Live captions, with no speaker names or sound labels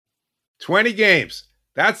20 games.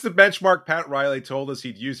 That's the benchmark Pat Riley told us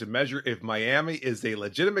he'd use to measure if Miami is a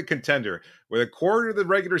legitimate contender. With a quarter of the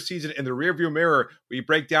regular season in the rearview mirror, we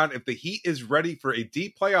break down if the Heat is ready for a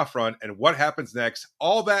deep playoff run and what happens next.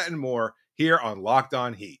 All that and more here on Locked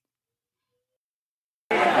On Heat.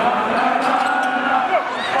 You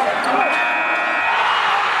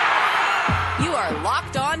are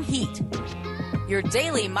Locked On Heat, your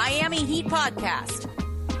daily Miami Heat podcast.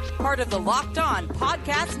 Part of the Locked On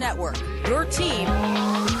Podcast Network, your team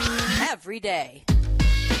every day.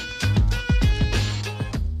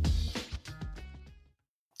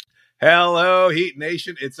 Hello, Heat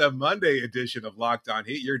Nation. It's a Monday edition of Locked On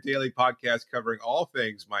Heat, your daily podcast covering all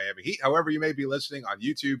things Miami Heat. However, you may be listening on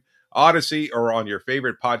YouTube, Odyssey, or on your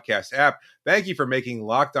favorite podcast app. Thank you for making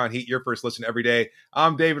Locked On Heat your first listen every day.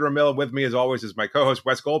 I'm David Ramil, and with me, as always, is my co-host,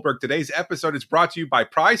 Wes Goldberg. Today's episode is brought to you by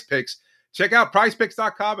Prize Picks. Check out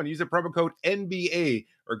prizepicks.com and use the promo code NBA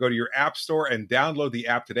or go to your app store and download the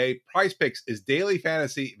app today. Prize Picks is daily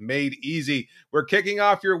fantasy made easy. We're kicking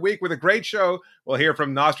off your week with a great show. We'll hear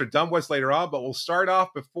from Nostradamus later on, but we'll start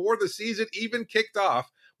off before the season even kicked off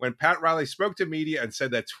when Pat Riley spoke to media and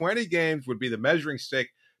said that 20 games would be the measuring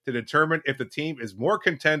stick to determine if the team is more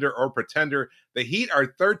contender or pretender. The Heat are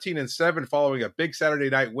 13-7 following a big Saturday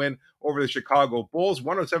night win over the Chicago Bulls,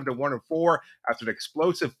 107-104 after an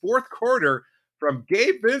explosive fourth quarter from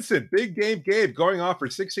Gabe Vincent. Big game Gabe going off for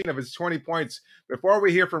 16 of his 20 points. Before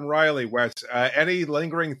we hear from Riley, Wes, any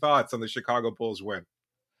lingering thoughts on the Chicago Bulls win?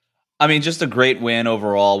 I mean, just a great win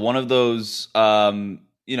overall. One of those kind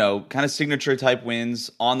of signature type wins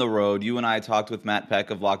on the road. You and I talked with Matt Peck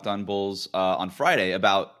of Locked On Bulls on Friday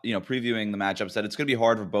about, previewing the matchup. Said it's going to be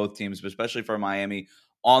hard for both teams, but especially for Miami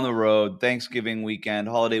on the road, Thanksgiving weekend,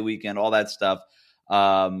 holiday weekend, all that stuff.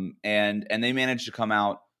 And they managed to come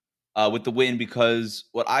out with the win because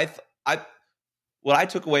what I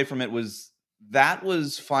took away from it was that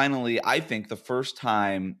was finally, I think, the first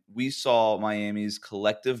time we saw Miami's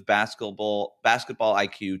collective basketball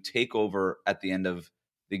IQ take over at the end of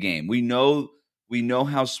the game. We know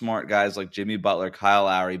how smart guys like Jimmy Butler, Kyle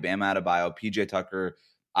Lowry, Bam Adebayo, PJ Tucker,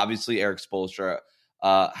 obviously Eric Spoelstra,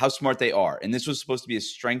 how smart they are. And this was supposed to be a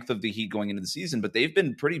strength of the Heat going into the season, but they've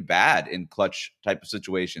been pretty bad in clutch type of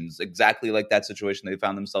situations, exactly like that situation they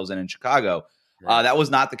found themselves in Chicago. Right. That was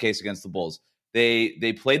not the case against the Bulls.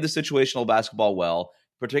 They played the situational basketball well,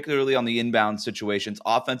 particularly on the inbound situations,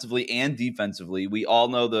 offensively and defensively. We all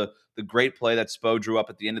know the great play that Spo drew up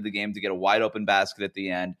at the end of the game to get a wide open basket at the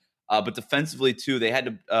end. But defensively, too, they had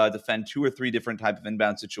to defend two or three different type of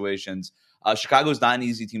inbound situations. Chicago's not an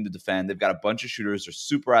easy team to defend. They've got a bunch of shooters. They're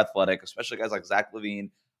super athletic, especially guys like Zach LaVine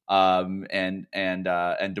and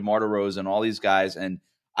DeMar DeRozan, all these guys. And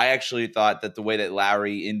I actually thought that the way that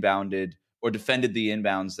Lowry inbounded or defended the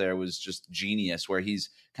inbounds there was just genius, where he's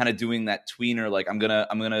kind of doing that tweener, like I'm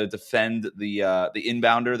gonna defend the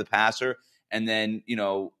inbounder, the passer, and then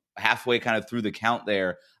halfway kind of through the count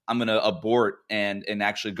there, I'm gonna abort and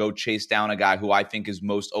actually go chase down a guy who I think is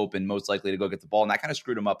most open, most likely to go get the ball, and that kind of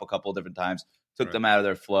screwed them up a couple of different times, took them out of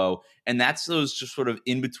their flow, and that's those just sort of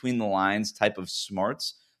in between the lines type of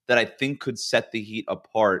smarts that I think could set the Heat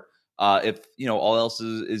apart. If all else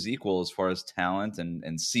is equal as far as talent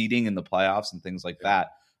and seeding in the playoffs and things like that.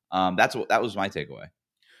 That was my takeaway.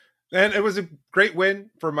 And it was a great win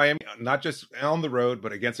for Miami, not just on the road,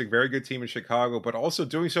 but against a very good team in Chicago, but also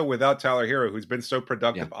doing so without Tyler Hero, who's been so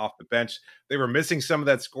productive off the bench. They were missing some of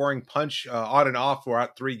that scoring punch on and off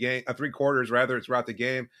throughout three quarters throughout the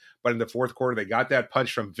game. But in the fourth quarter, they got that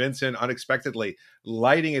punch from Vincent, unexpectedly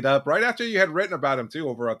lighting it up. Right after you had written about him, too,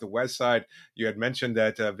 over at the West Side, you had mentioned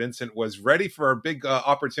that Vincent was ready for a big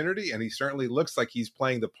opportunity, and he certainly looks like he's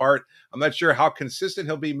playing the part. I'm not sure how consistent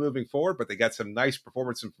he'll be moving forward, but they got some nice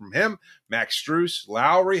performances from him. Max Strus,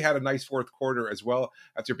 Lowry had a nice fourth quarter as well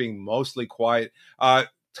after being mostly quiet.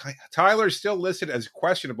 Tyler's still listed as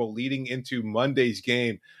questionable leading into Monday's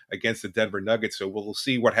game against the Denver Nuggets, so we'll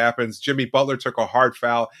see what happens. Jimmy Butler took a hard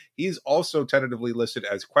foul. He's also tentatively listed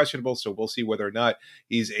as questionable, so we'll see whether or not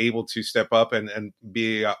he's able to step up and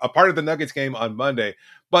be a part of the Nuggets game on Monday.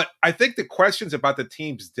 But I think the questions about the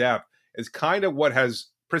team's depth is kind of what has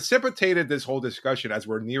precipitated this whole discussion as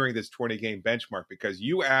we're nearing this 20-game benchmark, because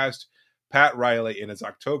you asked Pat Riley in his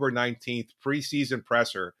October 19th preseason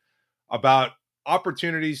presser about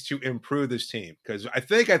opportunities to improve this team, because I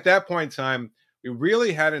think at that point in time we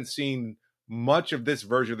really hadn't seen much of this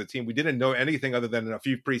version of the team. We didn't know anything other than a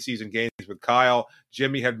few preseason games with Kyle.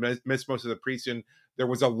 Jimmy had missed most of the preseason. There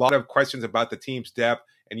was a lot of questions about the team's depth,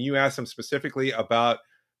 and you asked him specifically about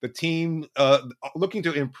the team looking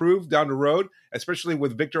to improve down the road, especially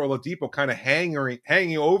with Victor Oladipo kind of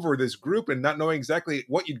hanging over this group and not knowing exactly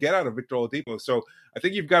what you'd get out of Victor Oladipo. So I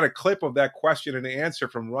think you've got a clip of that question and answer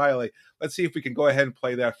from Riley. Let's see if we can go ahead and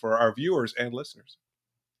play that for our viewers and listeners.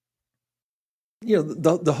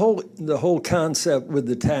 The whole concept with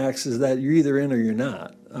the tax is that you're either in or you're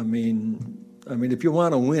not. I mean, if you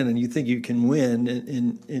want to win and you think you can win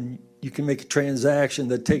and you can make a transaction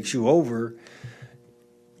that takes you over,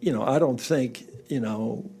 I don't think,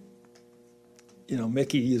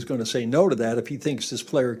 Mickey is going to say no to that if he thinks this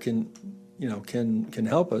player can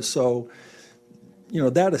help us. So,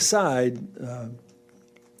 that aside,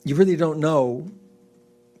 you really don't know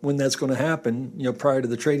when that's going to happen, prior to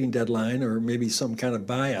the trading deadline or maybe some kind of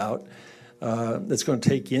buyout that's going to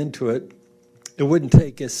take you into it. It wouldn't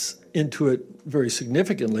take us into it very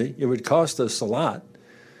significantly. It would cost us a lot.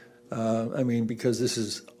 Because this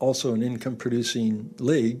is also an income-producing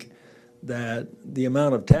league, that the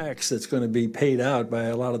amount of tax that's going to be paid out by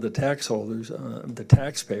a lot of the tax holders, the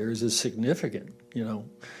taxpayers, is significant, to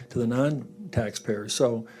the non-taxpayers.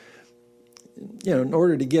 So, in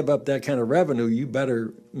order to give up that kind of revenue, you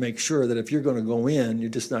better make sure that if you're going to go in, you're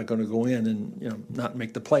just not going to go in and, not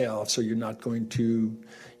make the playoffs, or you're not going to,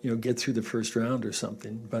 get through the first round or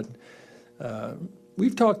something. But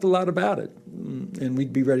we've talked a lot about it, and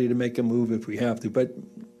we'd be ready to make a move if we have to. But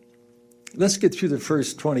let's get through the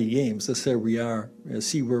first 20 games. Let's say we are,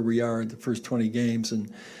 see where we are at the first 20 games,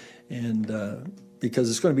 and because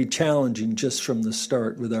it's going to be challenging just from the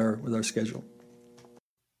start with our schedule.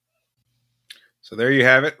 So there you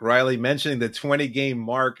have it. Riley mentioning the 20-game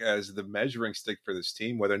mark as the measuring stick for this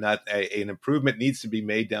team, whether or not an improvement needs to be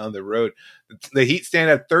made down the road. The Heat stand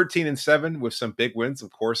at 13-7 with some big wins,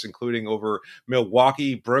 of course, including over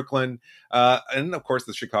Milwaukee, Brooklyn, and, of course,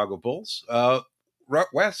 the Chicago Bulls.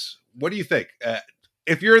 Wes, what do you think?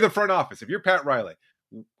 If you're the front office, if you're Pat Riley,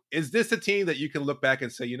 is this a team that you can look back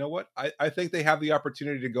and say, you know what, I think they have the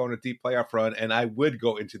opportunity to go on a deep playoff run, and I would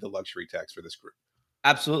go into the luxury tax for this group?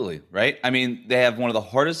 Absolutely, right? I mean, they have one of the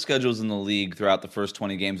hardest schedules in the league throughout the first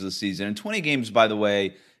 20 games of the season. And 20 games, by the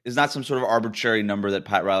way, is not some sort of arbitrary number that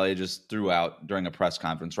Pat Riley just threw out during a press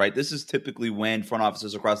conference, right? This is typically when front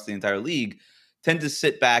offices across the entire league tend to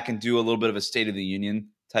sit back and do a little bit of a State of the Union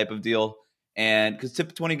type of deal. And because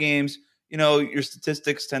 20 games, your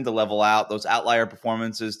statistics tend to level out. Those outlier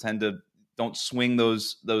performances don't swing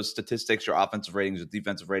those statistics, your offensive ratings, your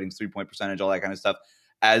defensive ratings, 3-point percentage, all that kind of stuff,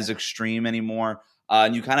 as extreme anymore.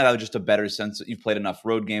 And you kind of have just a better sense that you've played enough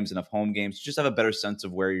road games, enough home games, you just have a better sense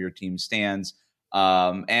of where your team stands.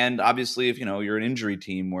 And obviously, if you're an injury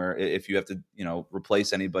team, where if you have to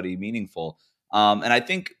replace anybody meaningful, and I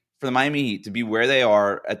think for the Miami Heat to be where they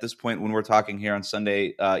are at this point when we're talking here on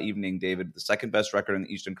Sunday evening, David, the second best record in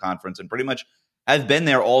the Eastern Conference, and pretty much have been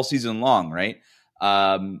there all season long, right?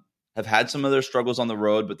 Have had some of their struggles on the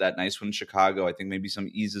road, but that nice win in Chicago, I think maybe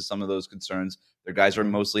eases some of those concerns. Their guys are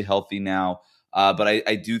mostly healthy now. But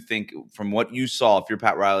I do think from what you saw, if you're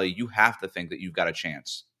Pat Riley, you have to think that you've got a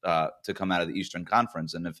chance to come out of the Eastern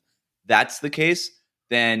Conference. And if that's the case,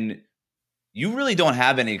 then you really don't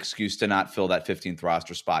have any excuse to not fill that 15th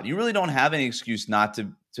roster spot. You really don't have any excuse not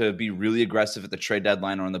to be really aggressive at the trade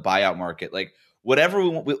deadline or in the buyout market. Like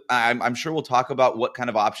whatever I'm sure we'll talk about what kind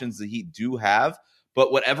of options the Heat do have,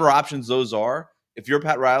 but whatever options those are, if you're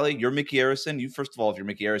Pat Riley, you're Mickey Arison. If you're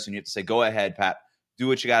Mickey Arison, you have to say, go ahead, Pat. Do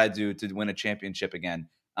what you got to do to win a championship again.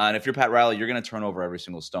 And if you're Pat Riley, you're going to turn over every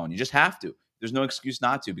single stone. You just have to. There's no excuse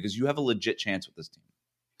not to, because you have a legit chance with this team.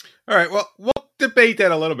 All right. Well, we'll debate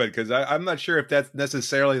that a little bit, because I'm not sure if that's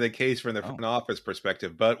necessarily the case from the front office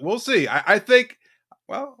perspective, but we'll see. I think,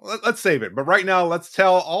 well, let's save it. But right now, let's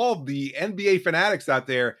tell all the NBA fanatics out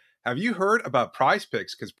there, have you heard about Prize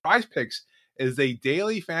Picks? Because Prize Picks is a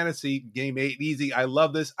daily fantasy game made easy. I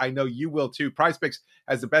love this. I know you will too. Prize Picks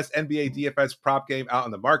has the best NBA DFS prop game out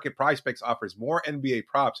on the market. Prize Picks offers more NBA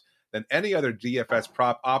props than any other DFS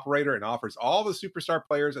prop operator and offers all the superstar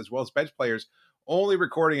players as well as bench players, only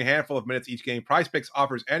recording a handful of minutes each game. Prize Picks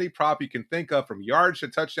offers any prop you can think of, from yards to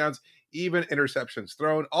touchdowns, even interceptions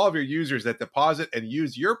thrown. All of your users that deposit and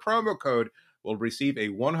use your promo code will receive a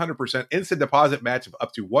 100% instant deposit match of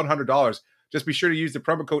up to $100. Just be sure to use the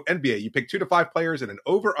promo code NBA. You pick 2 to 5 players and an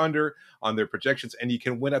over-under on their projections, and you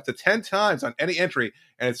can win up to 10 times on any entry,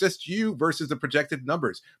 and it's just you versus the projected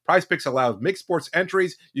numbers. Prize Picks allows mixed sports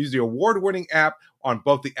entries. Use the award-winning app on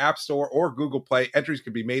both the App Store or Google Play. Entries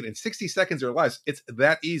can be made in 60 seconds or less. It's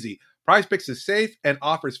that easy. Prize Picks is safe and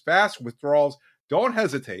offers fast withdrawals. Don't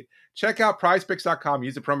hesitate. Check out prizepicks.com,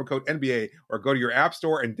 use the promo code NBA, or go to your app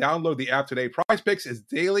store and download the app today. Prize Picks is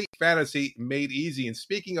daily fantasy made easy. And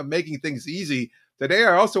speaking of making things easy, Today,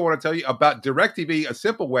 I also want to tell you about DirecTV, a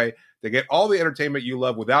simple way to get all the entertainment you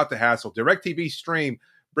love without the hassle. DirecTV Stream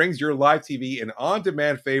brings your live TV and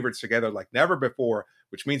on-demand favorites together like never before,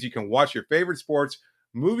 which means you can watch your favorite sports,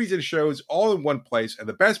 movies, and shows all in one place. And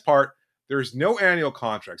the best part, there's no annual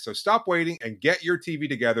contract. So stop waiting and get your TV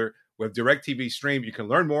together with DirecTV Stream. You can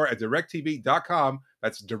learn more at directv.com.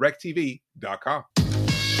 That's directv.com.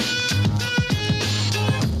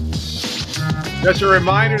 Just a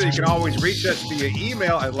reminder that you can always reach us via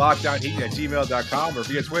email at lockdownheat@gmail.com or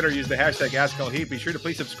via Twitter. Use the hashtag AskAllHeat. Be sure to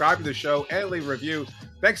please subscribe to the show and leave a review.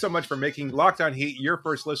 Thanks so much for making Locked On Heat your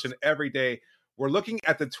first listen every day. We're looking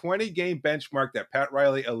at the 20-game benchmark that Pat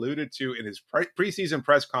Riley alluded to in his preseason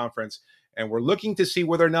press conference, and we're looking to see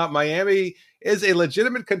whether or not Miami is a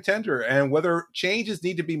legitimate contender and whether changes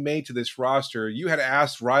need to be made to this roster. You had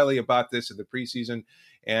asked Riley about this in the preseason,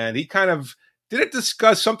 and he kind of didn't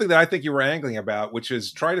discuss something that I think you were angling about, which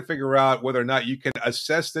is trying to figure out whether or not you can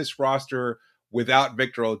assess this roster without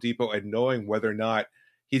Victor Oladipo and knowing whether or not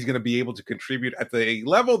he's going to be able to contribute at the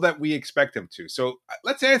level that we expect him to. So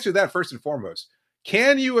let's answer that first and foremost.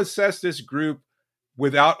 Can you assess this group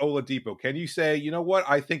without Oladipo? Can you say, you know what,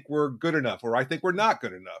 I think we're good enough, or I think we're not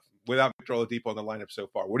good enough without Victor Oladipo in the lineup so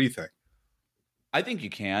far? What do you think? I think you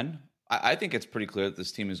can. I think it's pretty clear that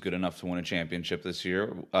this team is good enough to win a championship this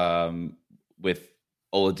year with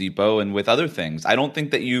Oladipo and with other things. I don't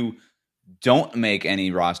think that you don't make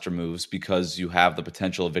any roster moves because you have the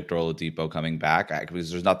potential of Victor Oladipo coming back,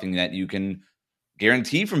 because there's nothing that you can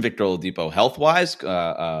guarantee from Victor Oladipo health-wise,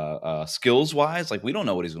 skills-wise. Like, we don't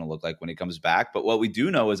know what he's going to look like when he comes back, but what we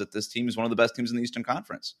do know is that this team is one of the best teams in the Eastern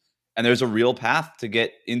Conference, and there's a real path to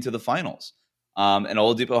get into the finals. And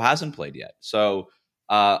Oladipo hasn't played yet. So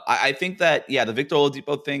I think that, yeah, the Victor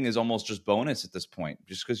Oladipo thing is almost just bonus at this point,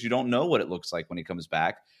 just because you don't know what it looks like when he comes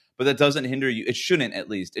back. But that doesn't hinder you. It shouldn't, at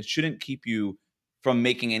least. It shouldn't keep you from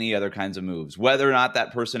making any other kinds of moves. Whether or not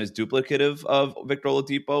that person is duplicative of Victor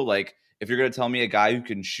Oladipo, like, if you're going to tell me a guy who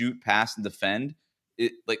can shoot, pass, and defend,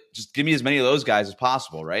 just give me as many of those guys as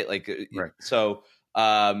possible, right? Right. So,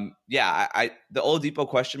 the Oladipo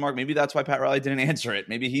question mark, maybe that's why Pat Riley didn't answer it.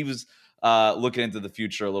 Maybe he was looking into the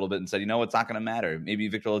future a little bit and said, you know, it's not going to matter. Maybe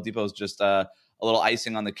Victor Oladipo is just a little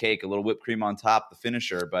icing on the cake, a little whipped cream on top, the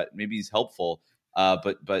finisher, but maybe he's helpful.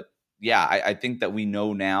 I think that we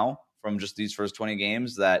know now from just these first 20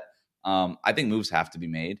 games that I think moves have to be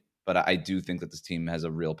made, but I do think that this team has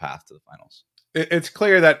a real path to the finals. It's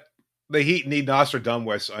clear that the Heat need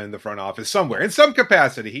Nostradamus in the front office somewhere, in some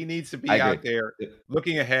capacity. He needs to be out there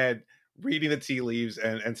looking ahead, reading the tea leaves,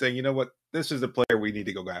 and saying, you know what, this is the player we need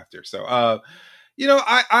to go after. So,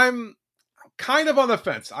 I'm kind of on the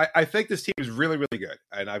fence. I think this team is really, really good.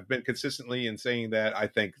 And I've been consistently in saying that I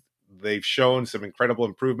think they've shown some incredible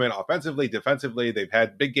improvement offensively, defensively. They've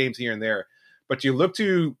had big games here and there. But you look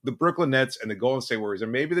to the Brooklyn Nets and the Golden State Warriors, and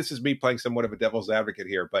maybe this is me playing somewhat of a devil's advocate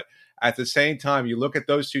here, but at the same time, you look at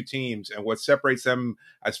those two teams and what separates them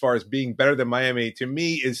as far as being better than Miami, to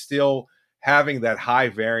me, is still having that high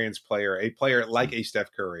variance player, a player like a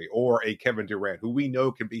Steph Curry or a Kevin Durant, who we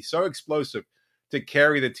know can be so explosive to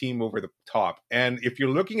carry the team over the top. And if you're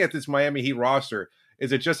looking at this Miami Heat roster,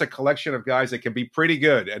 is it just a collection of guys that can be pretty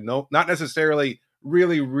good and not necessarily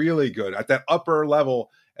really, really good at that upper level,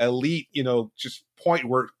 elite, just point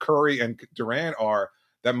where Curry and Durant are,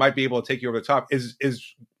 that might be able to take you over the top, is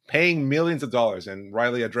paying millions of dollars. And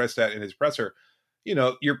Riley addressed that in his presser.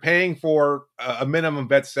 You're paying for a minimum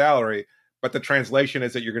vet salary, but the translation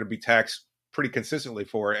is that you're going to be taxed pretty consistently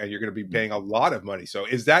for it, and you're going to be paying a lot of money. So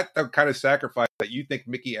is that the kind of sacrifice that you think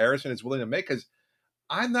Mickey Arison is willing to make? Because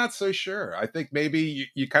I'm not so sure. I think maybe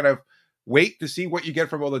you kind of wait to see what you get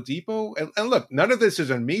from Oladipo. And look, none of this is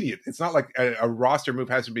immediate. It's not like a roster move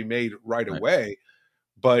has to be made right away.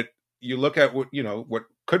 But you look at what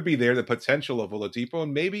could be there, the potential of Oladipo,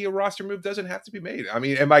 and maybe a roster move doesn't have to be made. I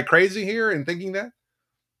mean, am I crazy here in thinking that?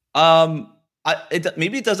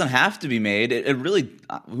 Maybe it doesn't have to be made. It really,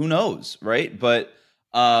 who knows, right? But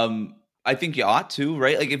I think you ought to,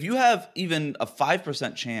 right? Like, if you have even a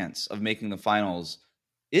 5% chance of making the finals,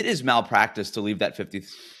 it is malpractice to leave that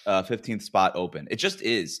 15th spot open. It just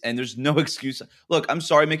is. And there's no excuse. Look, I'm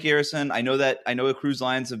sorry, Mickey Arison. I know the cruise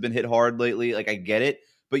lines have been hit hard lately. Like, I get it.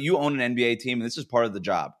 But you own an NBA team, and this is part of the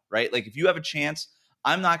job, right? Like, if you have a chance,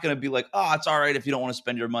 I'm not going to be like, oh, it's all right if you don't want to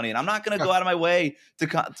spend your money. And I'm not going to go out of my way to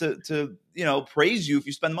praise you if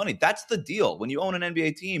you spend money. That's the deal. When you own an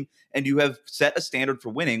NBA team and you have set a standard for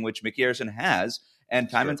winning, which Mickey Arison has, and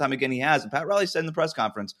time and time again he has. And Pat Riley said in the press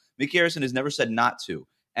conference, Mickey Arison has never said not to.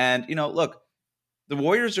 And, look, the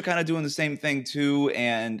Warriors are kind of doing the same thing too,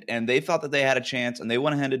 and they thought that they had a chance, and they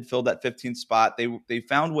went ahead and filled that 15th spot. They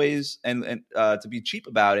found ways and to be cheap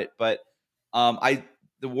about it, but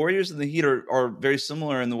the Warriors and the Heat are very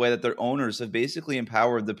similar in the way that their owners have basically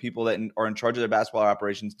empowered the people that are in charge of their basketball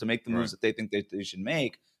operations to make the moves that they think they should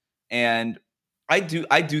make. And I do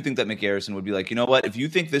think that Mick Garrison would be like, you know what, if you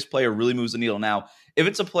think this player really moves the needle now, if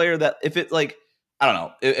it's a player that, if it like, I don't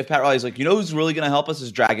know, if Pat Riley's like, you know who's really going to help us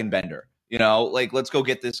is Dragon Bender. You know, like, let's go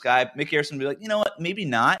get this guy. Mick Garrison would be like, you know what, maybe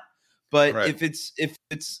not. But if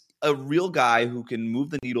it's a real guy who can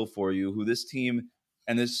move the needle for you, who this team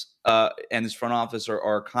and this front office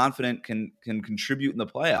are confident can contribute in the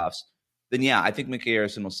playoffs, then yeah, I think Mick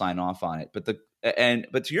Garrison will sign off on it. But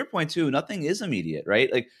to your point too, nothing is immediate, right?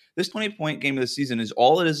 Like, this 20-point game of the season is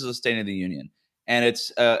all it is a State of the Union, and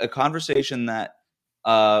it's a conversation that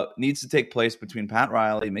needs to take place between Pat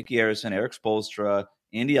Riley, Mickey Garrison, Eric Spoelstra,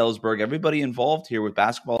 Andy Ellsberg, everybody involved here with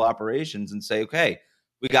basketball operations, and say, okay,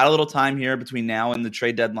 we got a little time here between now and the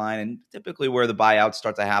trade deadline, and typically where the buyouts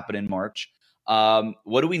start to happen in March.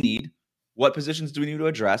 What do we need? What positions do we need to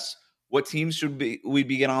address? What teams should we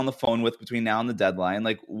be getting on the phone with between now and the deadline?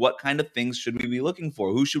 Like, what kind of things should we be looking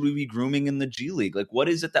for? Who should we be grooming in the G League? Like, what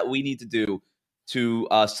is it that we need to do to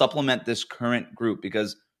supplement this current group?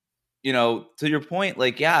 Because, you know, to your point,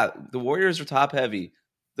 like, yeah, the Warriors are top heavy.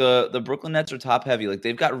 The Brooklyn Nets are top heavy. Like,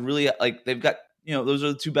 they've got, you know, those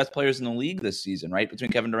are the two best players in the league this season, right?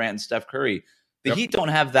 Between Kevin Durant and Steph Curry. The Heat don't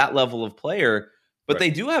have that level of player, but they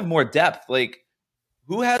do have more depth. Like,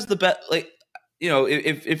 who has the best, like, you know,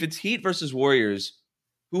 if it's Heat versus Warriors,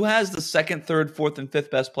 who has the second, third, fourth, and fifth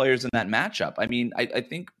best players in that matchup? I mean, I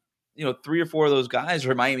think, you know, 3 or 4 of those guys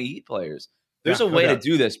are Miami Heat players. There's a way to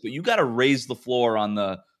do this, but you got to raise the floor on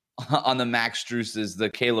the Max Struses, the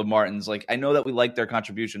Caleb Martins. Like, I know that we like their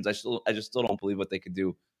contributions. I just still don't believe what they could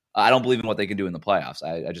do. I don't believe in what they can do in the playoffs.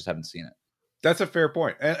 I just haven't seen it. That's a fair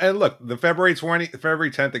point. And look, the February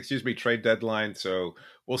 10th, trade deadline. So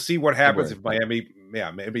we'll see what happens if Miami,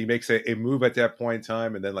 maybe makes a move at that point in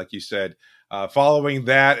time. And then, like you said, following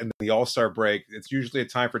that and the All-Star break, it's usually a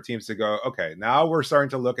time for teams to go, okay, now we're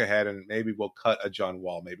starting to look ahead, and maybe we'll cut a John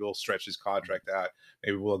Wall. Maybe we'll stretch his contract out.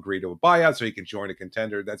 Maybe we'll agree to a buyout so he can join a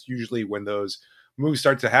contender. That's usually when those moves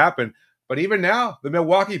start to happen. But even now, the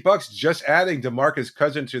Milwaukee Bucks just adding DeMarcus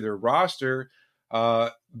Cousins to their roster.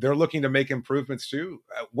 They're looking to make improvements too.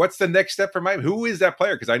 What's the next step for Miami? Who is that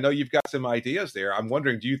player? Because I know you've got some ideas there. I'm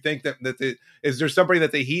wondering, do you think is there somebody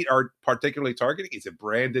that the Heat are particularly targeting? Is it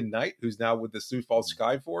Brandon Knight, who's now with the Sioux Falls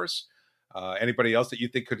Skyforce? Anybody else that you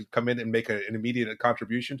think could come in and make an immediate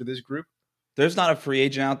contribution to this group? There's not a free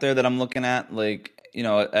agent out there that I'm looking at. Like, you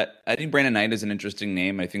know, I think Brandon Knight is an interesting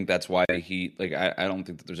name. I think that's why he, like, I don't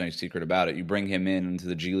think that there's any secret about it. You bring him into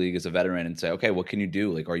the G League as a veteran and say, okay, what can you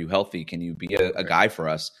do? Like, are you healthy? Can you be a guy for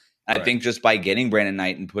us? And I think just by getting Brandon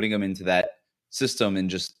Knight and putting him into that system and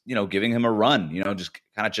just, you know, giving him a run, you know, just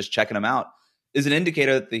kind of just checking him out is an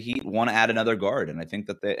indicator that the Heat want to add another guard. And I think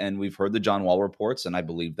that and we've heard the John Wall reports, and I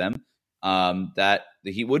believe them, that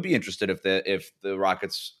the Heat would be interested if the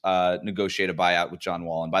Rockets negotiate a buyout with John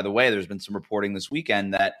Wall. And by the way, there's been some reporting this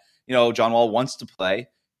weekend that, you know, John Wall wants to play,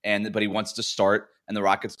 but he wants to start, and the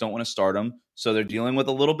Rockets don't want to start him. So they're dealing with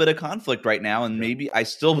a little bit of conflict right now. And maybe I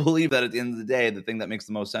still believe that at the end of the day, the thing that makes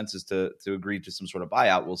the most sense is to agree to some sort of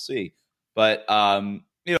buyout. We'll see. But,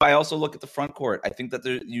 you know, I also look at the front court. I think that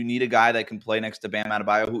you need a guy that can play next to Bam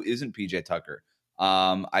Adebayo who isn't PJ Tucker.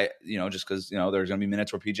 Just because, you know, there's going to be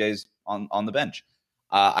minutes where PJ's on the bench.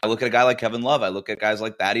 I look at a guy like Kevin Love. I look at guys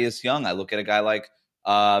like Thaddeus Young. I look at a guy like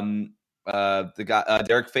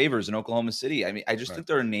Derek Favors in Oklahoma City. I mean, I just think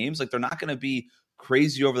there are names, like, they're not going to be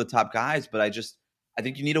crazy over the top guys, but I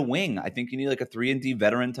think you need a wing. I think you need like a 3-and-D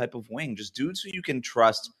veteran type of wing, just dudes who you can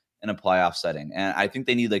trust in a playoff setting. And I think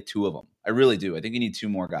they need like 2 of them. I really do. I think you need 2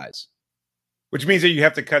 more guys. Which means that you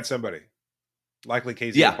have to cut somebody, likely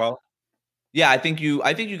KZ Okpala. Yeah, I think you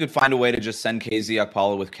could find a way to just send KZ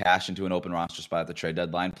Okpala with cash into an open roster spot at the trade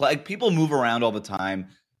deadline. Like, people move around all the time.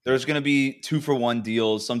 There's going to be 2-for-1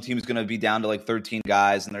 deals. Some team's going to be down to like 13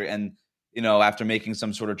 guys, and you know, after making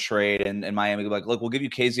some sort of trade, and Miami will be like, look, we'll give you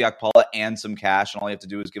KZ Okpala and some cash, and all you have to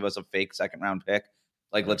do is give us a fake second-round pick.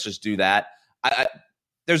 Like, let's just do that.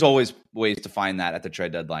 There's always ways to find that at the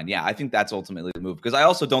trade deadline. Yeah, I think that's ultimately the move, because I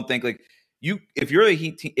also don't think, like, if you're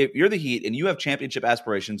the Heat and you have championship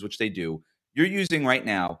aspirations, which they do, you're using right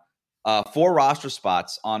now 4 roster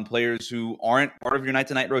spots on players who aren't part of your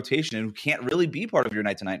night-to-night rotation and who can't really be part of your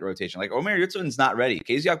night-to-night rotation. Like, Omer Yurtsev's not ready.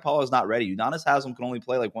 KZ Okpala is not ready. Udonis Haslem can only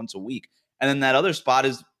play like once a week. And then that other spot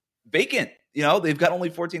is vacant. they've got only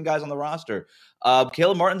 14 guys on the roster.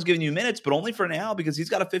 Caleb Martin's giving you minutes, but only for now because he's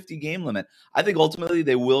got a 50-game limit. I think ultimately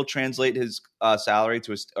they will translate his salary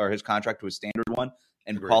or his contract to a standard one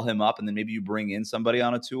and Agreed. call him up, and then maybe you bring in somebody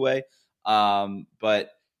on a two-way, or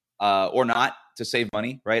not to save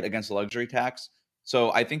money, right, against the luxury tax.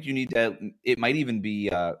 So I think you need to. It might even be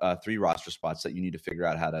 3 roster spots that you need to figure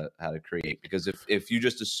out how to create. Because if you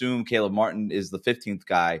just assume Caleb Martin is the 15th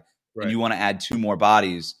guy and you want to add 2 more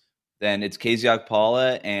bodies, then it's KZ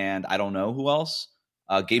Okpala and I don't know who else.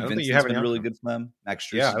 Gabe Vincent's been really good for them. Max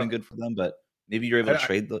Strus has been good for them, but maybe you're able to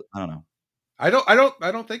trade the. I don't know.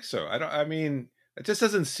 I don't think so. I mean, it just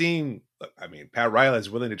doesn't seem. I mean, Pat Riley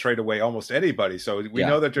is willing to trade away almost anybody, so we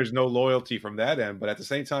know that there's no loyalty from that end. But at the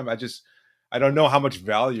same time, I don't know how much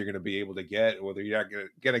value you're going to be able to get, whether you're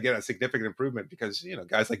going to get a significant improvement because,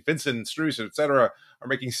 guys like Vincent and Strus, et cetera, are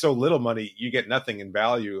making so little money. You get nothing in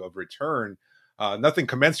value of return, nothing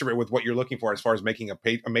commensurate with what you're looking for as far as making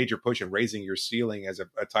a major push and raising your ceiling as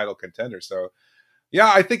a title contender. So,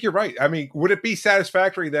 yeah, I think you're right. I mean, would it be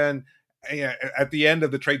satisfactory then at the end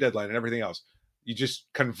of the trade deadline and everything else, you just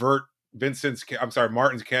convert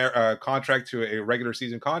Martin's contract to a regular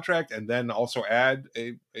season contract, and then also add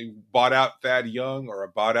a bought out Thad Young or a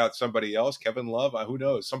bought out somebody else, Kevin Love, who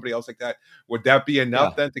knows, somebody else like that. Would that be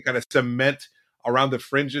enough then to kind of cement around the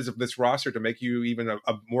fringes of this roster to make you even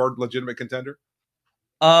a more legitimate contender?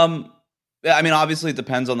 I mean, obviously it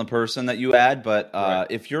depends on the person that you add, but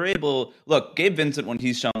if you're able, look, Gabe Vincent, when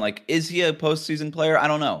he's shown, like, is he a postseason player? I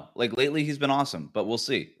don't know. Like lately he's been awesome, but we'll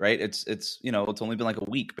see, right? It's only been like a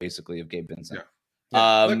week basically of Gabe Vincent.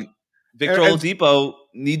 Victor Oladipo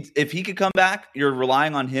if he could come back, you're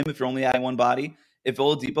relying on him if you're only adding 1 body. If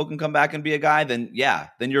Oladipo can come back and be a guy, then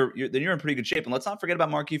you're in pretty good shape. And let's not forget about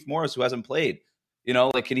Markieff Morris, who hasn't played.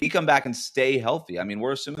 Can he come back and stay healthy? I mean,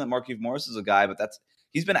 we're assuming that Markieff Morris is a guy, but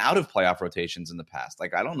he's been out of playoff rotations in the past.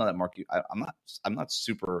 Like, I don't know that Markieff. I'm not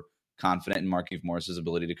super confident in Markieff Morris's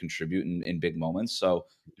ability to contribute in big moments. So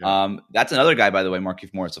that's another guy, by the way,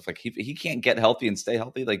 Markieff Morris. If he can't get healthy and stay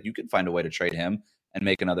healthy, like, you could find a way to trade him and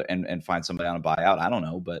make another and find somebody on a buyout. I don't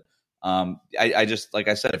know, but I just, like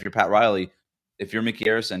I said, if you're Pat Riley, if you're Mickey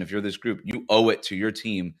Arison, if you're this group, you owe it to your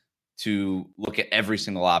team to look at every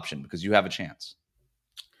single option because you have a chance.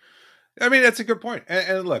 I mean, that's a good point.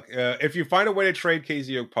 And look, if you find a way to trade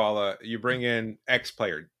KZ Okpala, you bring in X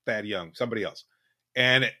player, Thad Young, somebody else,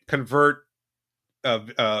 and convert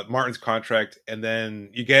Martin's contract, and then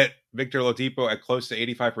you get Victor Oladipo at close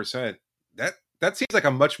to 85%. That seems like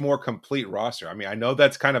a much more complete roster. I mean, I know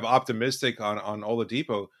that's kind of optimistic on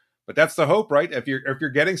Oladipo, but that's the hope, right? If you're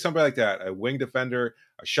getting somebody like that, a wing defender,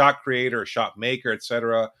 a shot creator, a shot maker,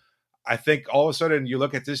 etc., I think all of a sudden you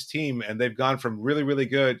look at this team and they've gone from really, really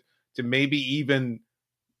good to maybe even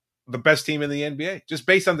the best team in the NBA, just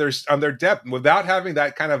based on their depth, without having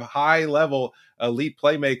that kind of high level elite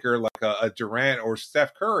playmaker like a Durant or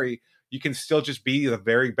Steph Curry. You can still just be the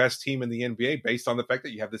very best team in the NBA based on the fact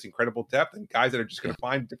that you have this incredible depth and guys that are just going to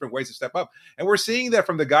find different ways to step up. And we're seeing that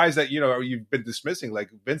from the guys that, you've been dismissing, like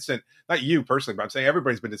Vincent, not you personally, but I'm saying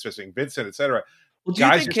everybody's been dismissing Vincent, et cetera. Well, do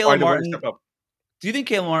you think Caleb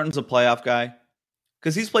Martin's a playoff guy?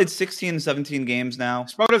 Because he's played 16 and 17 games now.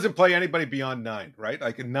 Spo doesn't play anybody beyond 9, right?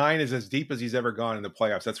 Like 9 is as deep as he's ever gone in the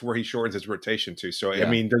playoffs. That's where he shortens his rotation to. So, I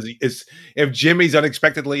mean, if Jimmy's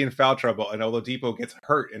unexpectedly in foul trouble and Oladipo gets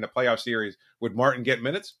hurt in a playoff series, would Martin get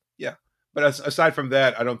minutes? Yeah. But aside from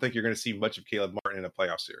that, I don't think you're going to see much of Caleb Martin in a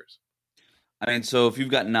playoff series. I mean, so if you've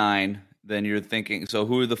got 9, then you're thinking, so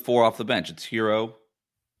who are the 4 off the bench? It's Hero,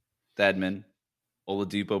 Thadman,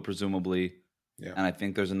 Oladipo, presumably. Yeah. And I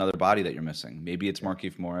think there's another body that you're missing. Maybe it's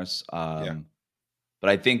Markieff Morris. But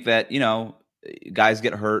I think that, guys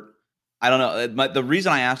get hurt. I don't know. The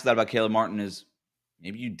reason I asked that about Caleb Martin is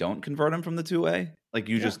maybe you don't convert him from the 2-way. Like,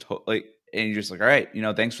 you just and you're just like, all right,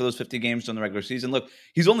 thanks for those 50 games during the regular season. Look,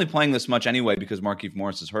 he's only playing this much anyway because Markieff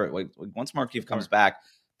Morris is hurt. Like once Markieff comes back,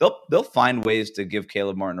 they'll find ways to give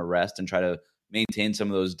Caleb Martin a rest and try to maintain some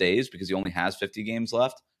of those days because he only has 50 games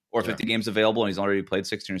left or 50 games available and he's already played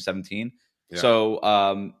 16 or 17. Yeah.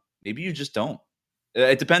 So maybe you just don't.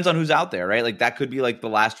 It depends on who's out there, right? Like that could be like the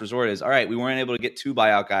last resort is, all right, we weren't able to get 2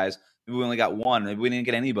 buyout guys. Maybe we only got 1. Maybe we didn't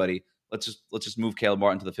get anybody. Let's just move Caleb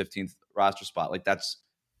Martin to the 15th roster spot. Like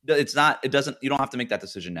you don't have to make that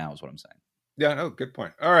decision now is what I'm saying. Yeah, no, good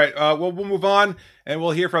point. All right, we'll move on, and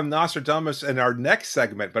we'll hear from Nostradamus in our next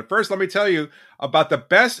segment. But first, let me tell you about the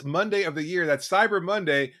best Monday of the year. That's Cyber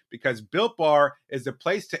Monday, because Built Bar is the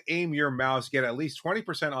place to aim your mouse. Get at least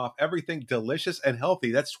 20% off everything delicious and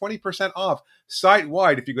healthy. That's 20% off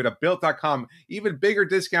site-wide if you go to Built.com. Even bigger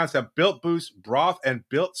discounts at Built Boost, Broth, and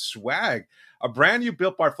Built Swag. A brand new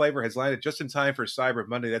Built Bar flavor has landed just in time for Cyber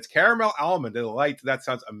Monday. That's caramel almond delight. That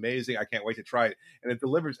sounds amazing. I can't wait to try it. And it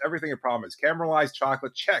delivers everything it promised. Caramelized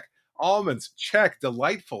chocolate, check. Almonds, check.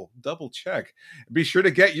 Delightful, double check. Be sure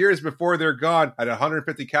to get yours before they're gone. At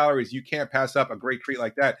 150 calories, you can't pass up a great treat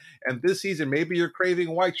like that. And this season, maybe you're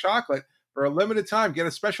craving white chocolate. For a limited time, get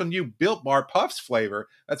a special new Built Bar Puffs flavor.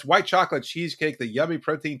 That's white chocolate cheesecake, the yummy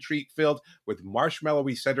protein treat filled with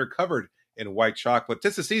marshmallowy center covered in white chocolate.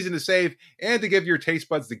 Tis the season to save and to give your taste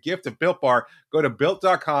buds the gift of Built Bar. Go to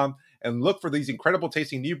Built.com and look for these incredible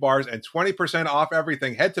tasting new bars and 20% off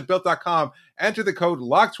everything. Head to Built.com, enter the code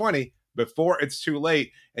LOCK20 before it's too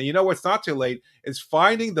late. And you know what's not too late? It's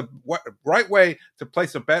finding the right way to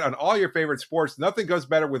place a bet on all your favorite sports. Nothing goes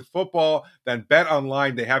better with football than Bet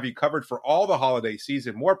Online. They have you covered for all the holiday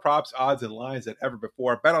season. More props, odds, and lines than ever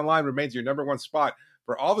before. Bet Online remains your number one spot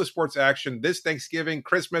for all the sports action this Thanksgiving,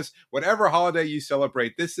 Christmas, whatever holiday you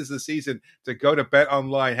celebrate. This is the season to go to Bet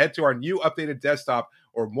Online. Head to our new updated desktop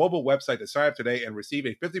or mobile website to sign up today and receive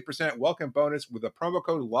a 50% welcome bonus with the promo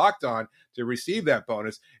code LOCKEDON to receive that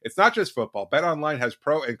bonus. It's not just football. Bet Online has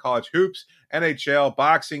pro and college hoops, NHL,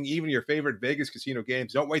 boxing, even your favorite Vegas casino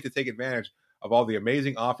games. Don't wait to take advantage of all the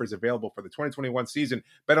amazing offers available for the 2021 season.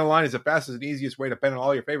 Bet Online is the fastest and easiest way to bet on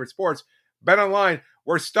all your favorite sports. Bet Online,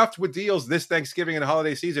 we're stuffed with deals this Thanksgiving and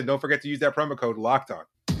holiday season. Don't forget to use that promo code LOCKEDON.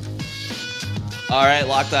 All right,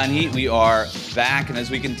 Locked On Heat, we are back. And as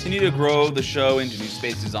we continue to grow the show into new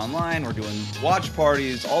spaces online, we're doing watch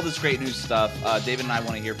parties, all this great new stuff. David and I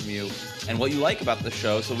want to hear from you and what you like about the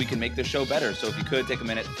show so we can make the show better. So if you could take a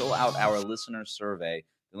minute, fill out our listener survey.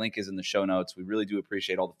 The link is in the show notes. We really do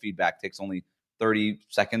appreciate all the feedback. It takes only 30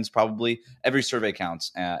 seconds probably. Every survey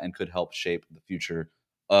counts and could help shape the future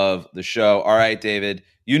of the show. All right, David,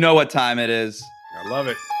 you know what time it is. I love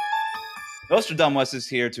it. Nostradamus is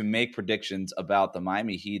here to make predictions about the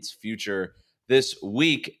Miami Heat's future this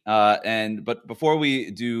week. But before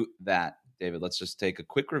we do that, David, let's just take a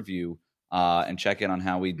quick review and check in on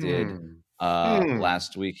how we did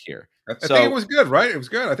last week here. I think it was good, right? It was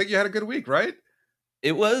good. I think you had a good week, right?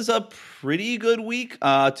 It was a pretty good week. 2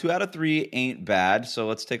 out of 3 ain't bad. So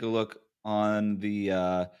let's take a look on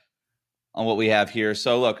the on what we have here.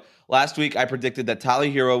 So look, last week I predicted that Tyler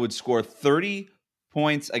Hero would score 30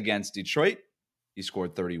 points against Detroit. He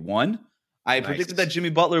scored 31. I predicted that Jimmy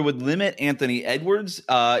Butler would limit Anthony Edwards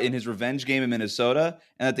in his revenge game in Minnesota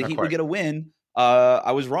and that the Heat would get a win.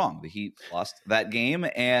 I was wrong. The Heat lost that game,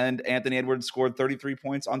 and Anthony Edwards scored 33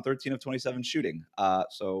 points on 13 of 27 shooting.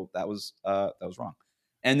 So that was wrong.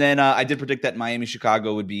 And then I did predict that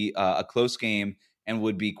Miami-Chicago would be a close game and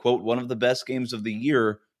would be, quote, one of the best games of the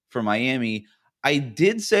year for Miami. I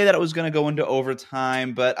did say that it was going to go into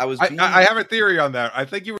overtime, but I have a theory on that. I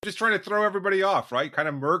think you were just trying to throw everybody off, right? Kind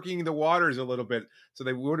of murking the waters a little bit so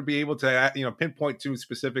they wouldn't be able to, pinpoint to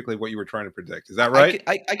specifically what you were trying to predict. Is that right?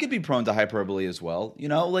 I could be prone to hyperbole as well.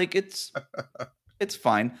 It's it's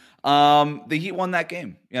fine. The Heat won that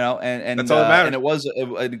game, and that's all that matters. And it was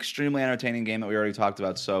an extremely entertaining game that we already talked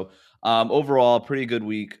about. So overall, pretty good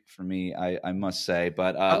week for me, I must say.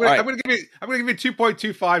 But I'm going to give you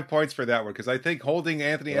 2.25 points for that one because I think holding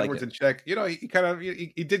Anthony Edwards in check, he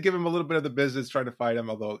did give him a little bit of the business trying to fight him.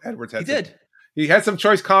 Although Edwards he had some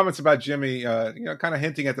choice comments about Jimmy, kind of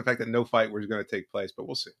hinting at the fact that no fight was going to take place. But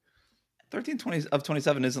we'll see. 13 of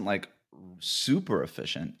 27 isn't like super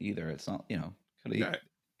efficient either. It's not,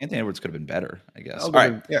 Anthony Edwards could have been better, I guess. All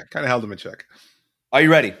right, kind of held him in check. Are you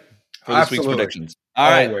ready for this week's predictions? All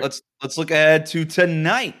right, let's look ahead to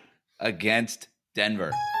tonight against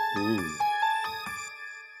Denver. Ooh.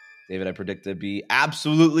 David, I predict there'd be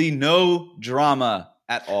absolutely no drama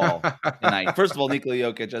at all tonight. First of all, Nikola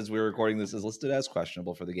Jokic, as we're recording this, is listed as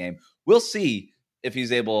questionable for the game. We'll see if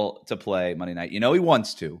he's able to play Monday night. He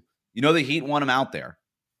wants to. The Heat want him out there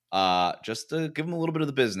just to give him a little bit of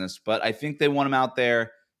the business. But I think they want him out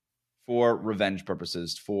there for revenge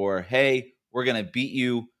purposes, for, hey, we're going to beat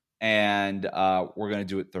you. And we're going to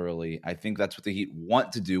do it thoroughly. I think that's what the Heat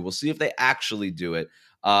want to do. We'll see if they actually do it.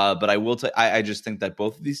 But I will I just think that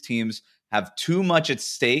both of these teams have too much at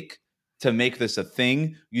stake to make this a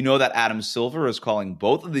thing. That Adam Silver is calling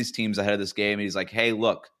both of these teams ahead of this game. And he's like, hey,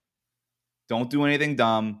 look, don't do anything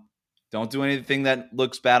dumb. Don't do anything that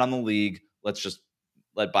looks bad on the league. Let's just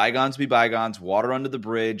let bygones be bygones. Water under the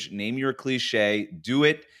bridge. Name your cliche. Do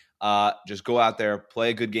it. Just go out there,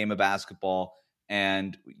 play a good game of basketball.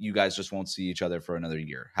 And you guys just won't see each other for another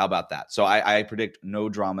year. How about that? So I predict no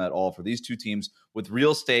drama at all for these two teams with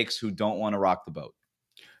real stakes who don't want to rock the boat.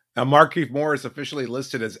 Now, Markieff Morris officially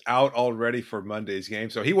listed as out already for Monday's game,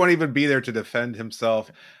 so he won't even be there to defend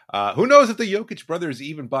himself. Who knows if the Jokic brothers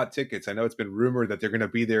even bought tickets? I know it's been rumored that they're going to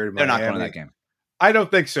be there in They're Miami. not going to that game. I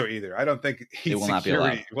don't think so either. I don't think They will not be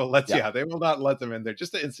security allowed. they will not let them in there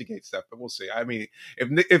just to instigate stuff, but we'll see. I mean,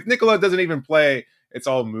 if Nikola doesn't even play, it's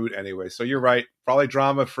all moot anyway. So you're right. Probably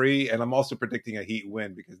drama free. And I'm also predicting a Heat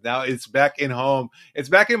win because now it's back in home. It's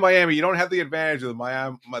back in Miami. You don't have the advantage of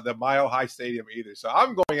the Mile High Stadium either. So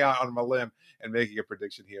I'm going out on my limb and making a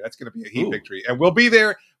prediction here. That's going to be a Heat victory. And we'll be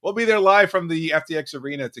there. We'll be there live from the FTX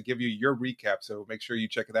Arena to give you your recap. So make sure you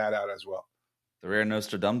check that out as well. The rare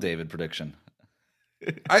Nostradam David prediction.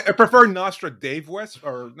 I prefer Nostra Dave West,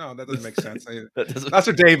 or no, that doesn't make sense.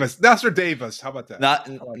 Nostra Davis. How about that?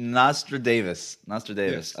 Nostra Davis.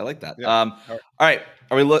 Yes. I like that. Yeah. All right.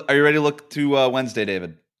 Are you ready to look to Wednesday,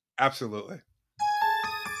 David? Absolutely.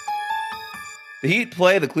 The Heat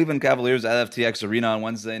play the Cleveland Cavaliers at FTX Arena on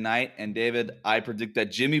Wednesday night, and David, I predict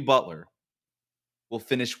that Jimmy Butler will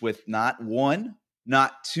finish with not one,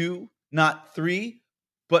 not two, not three,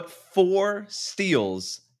 but 4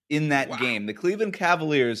 steals in that game. The Cleveland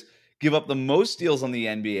Cavaliers give up the most steals on the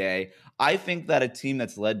NBA. I think that a team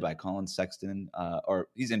that's led by Colin Sexton, or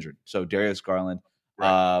he's injured, so Darius Garland,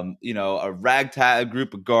 right. A ragtag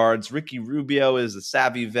group of guards. Ricky Rubio is a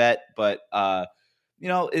savvy vet, but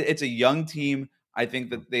it's a young team. I think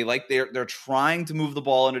that they're trying to move the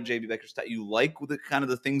ball under JB Bickerstaff. You like the kind of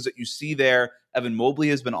the things that you see there. Evan Mobley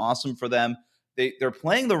has been awesome for them. They're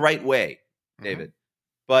playing the right way, David. Mm-hmm.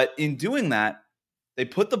 But in doing that, they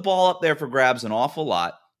put the ball up there for grabs an awful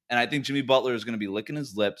lot, and I think Jimmy Butler is going to be licking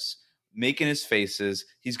his lips, making his faces.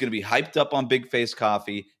 He's going to be hyped up on Big Face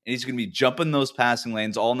Coffee, and he's going to be jumping those passing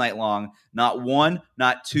lanes all night long. Not 1,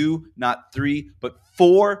 not 2, not 3, but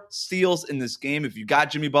 4 steals in this game. If you got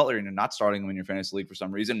Jimmy Butler and you're not starting him in your fantasy league for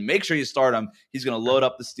some reason, make sure you start him. He's going to load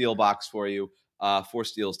up the steal box for you. 4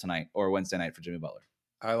 steals tonight or Wednesday night for Jimmy Butler.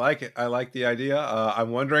 I like it. I like the idea.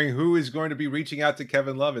 I'm wondering who is going to be reaching out to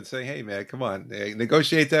Kevin Love and saying, hey, man, come on,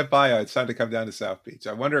 negotiate that buyout. It's time to come down to South Beach.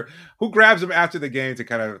 I wonder who grabs him after the game to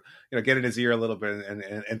kind of get in his ear a little bit and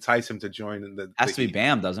entice him to join. Has to be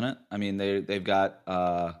Bam, doesn't it? I mean, they've got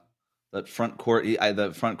that front court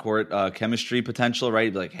chemistry potential, right?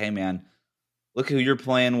 You'd be like, hey, man, look who you're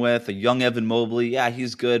playing with, a young Evan Mobley. Yeah,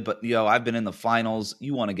 he's good, but I've been in the finals.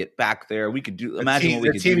 You want to get back there? We could do. Imagine what we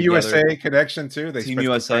could do. Team USA connection too. Team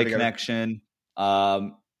USA connection.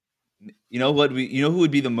 Who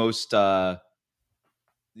would be the most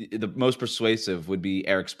persuasive would be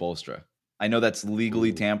Eric Spoelstra. I know that's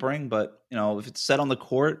legally tampering, but if it's set on the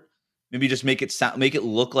court, maybe just make it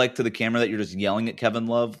look like to the camera that you're just yelling at Kevin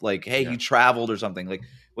Love, like, hey, he traveled or something. Like,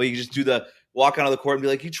 well, you just do the walk out of the court and be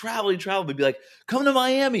like, he traveled. But be like, come to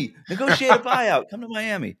Miami, negotiate a buyout, come to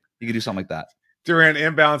Miami. You could do something like that. During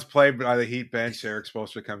an inbounds play by the Heat bench, Eric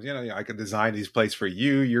Spoelstra comes, I could design these plays for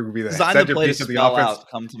you. You're going to be the centerpiece of the offense. Out,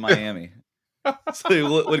 come to Miami.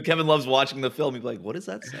 So when Kevin Love's watching the film, he'd be like, what does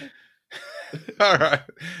that say? All right.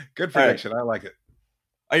 Good prediction. Right. I like it.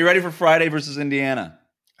 Are you ready for Friday versus Indiana?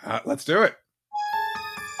 Let's do it.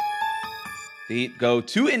 The Heat go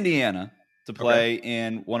to Indiana to play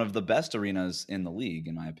in one of the best arenas in the league,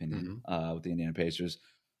 in my opinion, with the Indiana Pacers.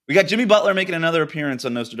 We got Jimmy Butler making another appearance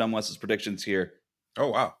on Nostradam West's predictions here. Oh,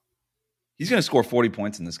 wow. He's going to score 40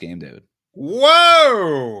 points in this game, David.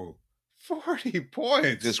 Whoa! 40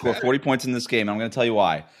 points. He's going to score 40 points in this game, and I'm going to tell you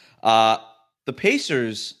why. The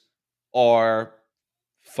Pacers are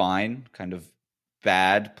fine, kind of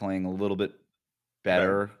bad, playing a little bit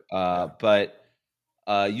better. But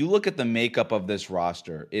you look at the makeup of this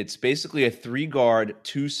roster, it's basically a 3-guard,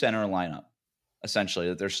 2-center lineup, essentially,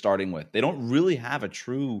 that they're starting with. They don't really have a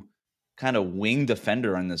true kind of wing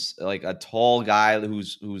defender on this, like a tall guy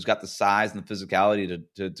who's got the size and the physicality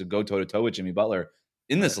to go toe-to-toe with Jimmy Butler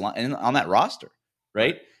in this on that roster,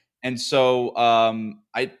 right? And so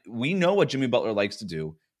we know what Jimmy Butler likes to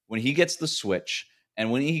do when he gets the switch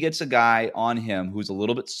and when he gets a guy on him who's a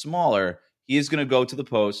little bit smaller. He is going to go to the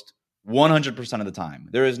post 100% of the time.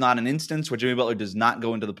 There is not an instance where Jimmy Butler does not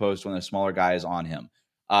go into the post when a smaller guy is on him.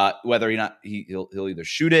 Whether or not he'll either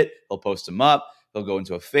shoot it, he'll post him up, he'll go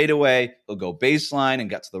into a fadeaway, he'll go baseline and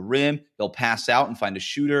get to the rim, he'll pass out and find a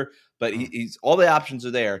shooter. But he's all the options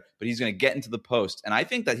are there, but he's going to get into the post. And I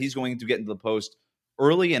think that he's going to get into the post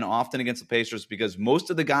early and often against the Pacers because most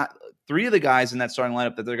of the 3 of the guys in that starting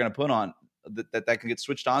lineup that they're going to put on that can get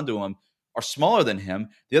switched onto him are smaller than him.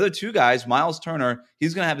 The other 2 guys, Miles Turner,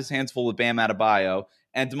 he's going to have his hands full with Bam Adebayo,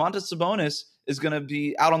 and Domantas Sabonis is going to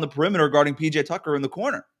be out on the perimeter guarding PJ Tucker in the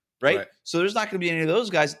corner. right? So there's not going to be any of those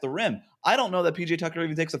guys at the rim. I don't know that PJ Tucker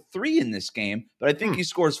even takes a 3 in this game, but I think he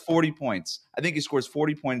scores 40 points. I think he scores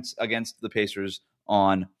 40 points against the Pacers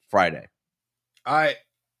on Friday.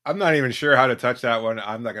 I'm not even sure how to touch that one.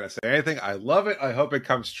 I'm not going to say anything. I love it. I hope it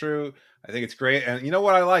comes true. I think it's great. And you know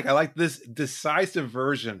what I like? I like this decisive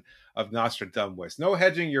version of Nostradamus. No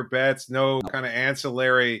hedging your bets, no kind of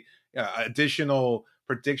ancillary additional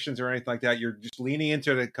predictions or anything like that. You're just leaning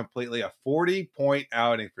into it completely. A 40-point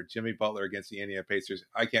outing for Jimmy Butler against the Indiana Pacers.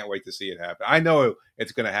 I can't wait to see it happen. I know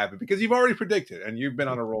it's going to happen because you've already predicted and you've been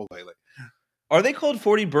on a roll lately. Are they called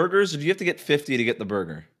 40 burgers, or do you have to get 50 to get the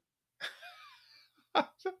burger?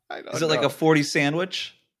 Is it like a 40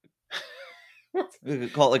 sandwich? We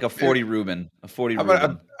could call it like a 40 Reuben. A 40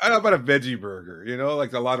 Reuben. I know about a veggie burger,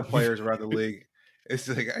 like a lot of players around the league. It's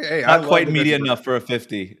like, hey, not quite meaty enough for a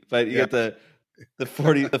 50, but you get the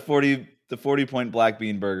 40 point black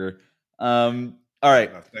bean burger. All right.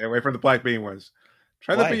 Stay away from the black bean ones.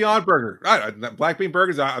 Try the Beyond Burger. Black bean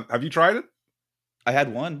burgers. Have you tried it? I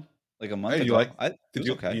had one like a month ago. Did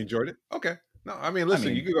you? Okay. You enjoyed it? Okay. No,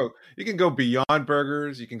 listen. You can go Beyond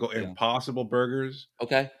Burgers. You can go Impossible Burgers.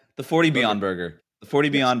 Okay. The 40 Beyond Burger. The 40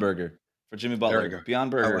 Beyond Burger for Jimmy Butler.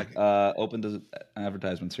 Beyond Burger. Open to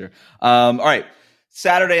advertisements here. All right.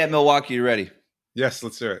 Saturday at Milwaukee. You ready? Yes,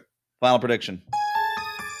 let's do it. Final prediction.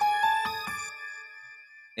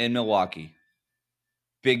 In Milwaukee.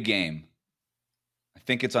 Big game. I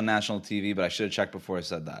think it's on national TV, but I should have checked before I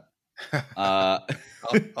said that.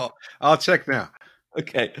 I'll check now.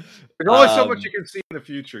 Okay. There's only so much you can see in the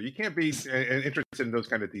future. You can't be interested in those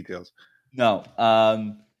kind of details. No.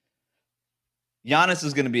 Giannis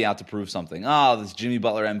is going to be out to prove something. Oh, this Jimmy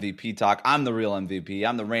Butler MVP talk. I'm the real MVP.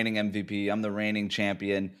 I'm the reigning MVP. I'm the reigning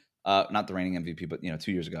champion. Not the reigning MVP, but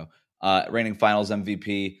 2 years ago. Reigning finals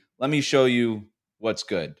MVP. Let me show you what's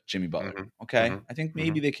good, Jimmy Butler. Mm-hmm. Okay? Mm-hmm. I think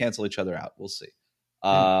maybe they cancel each other out. We'll see.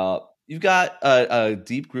 You've got a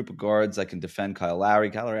deep group of guards that can defend Kyle Lowry.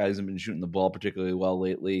 Kyle Lowry hasn't been shooting the ball particularly well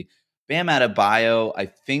lately. Bam Adebayo, I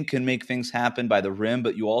think, can make things happen by the rim,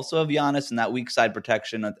 but you also have Giannis in that weak side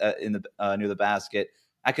protection near the basket.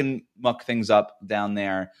 I can muck things up down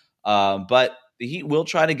there. But the Heat will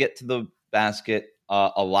try to get to the basket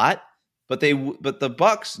a lot, but the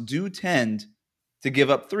Bucks do tend to give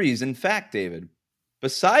up threes. In fact, David,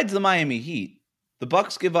 besides the Miami Heat, the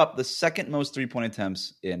Bucks give up the second most three-point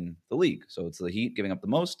attempts in the league. So it's the Heat giving up the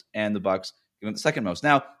most and the Bucks giving up the second most.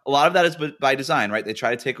 Now, a lot of that is by design, right? They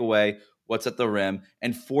try to take away what's at the rim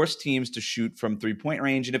and force teams to shoot from three-point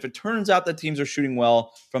range. And if it turns out that teams are shooting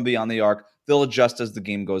well from beyond the arc, they'll adjust as the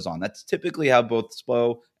game goes on. That's typically how both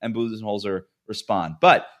Spo and Budenholzer respond.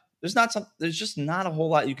 But there's just not a whole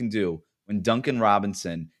lot you can do when Duncan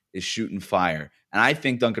Robinson is shooting fire. And I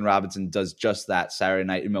think Duncan Robinson does just that Saturday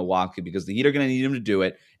night in Milwaukee because the Heat are going to need him to do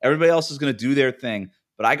it. Everybody else is going to do their thing.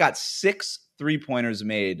 But I got 6 3-pointers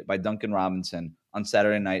made by Duncan Robinson on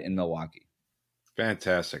Saturday night in Milwaukee.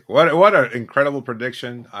 Fantastic. What an incredible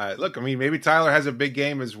prediction. Look, maybe Tyler has a big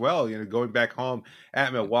game as well, going back home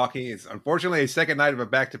at Milwaukee. It's unfortunately a second night of a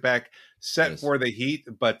back-to-back set for the Heat,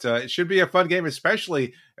 but it should be a fun game,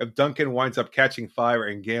 especially if Duncan winds up catching fire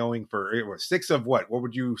and going for 6 of what? What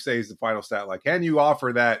would you say is the final stat like? Can you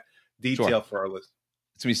offer that detail for our list?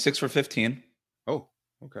 It's going to be 6 for 15. Oh,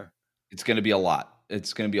 okay. It's going to be a lot.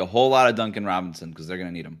 It's going to be a whole lot of Duncan Robinson because they're going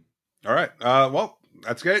to need him. All right. Well,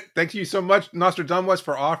 that's great. Thank you so much, Nostradamus,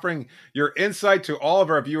 for offering your insight to all of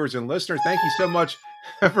our viewers and listeners. Thank you so much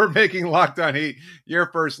for making Locked On Heat your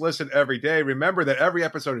first listen every day. Remember that every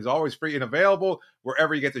episode is always free and available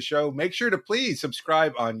wherever you get the show. Make sure to please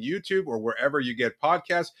subscribe on YouTube or wherever you get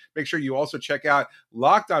podcasts. Make sure you also check out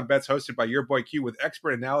Locked On Bets, hosted by your boy Q, with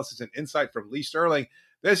expert analysis and insight from Lee Sterling.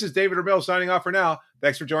 This is David Ramil signing off for now.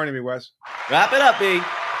 Thanks for joining me, Wes. Wrap it up, B.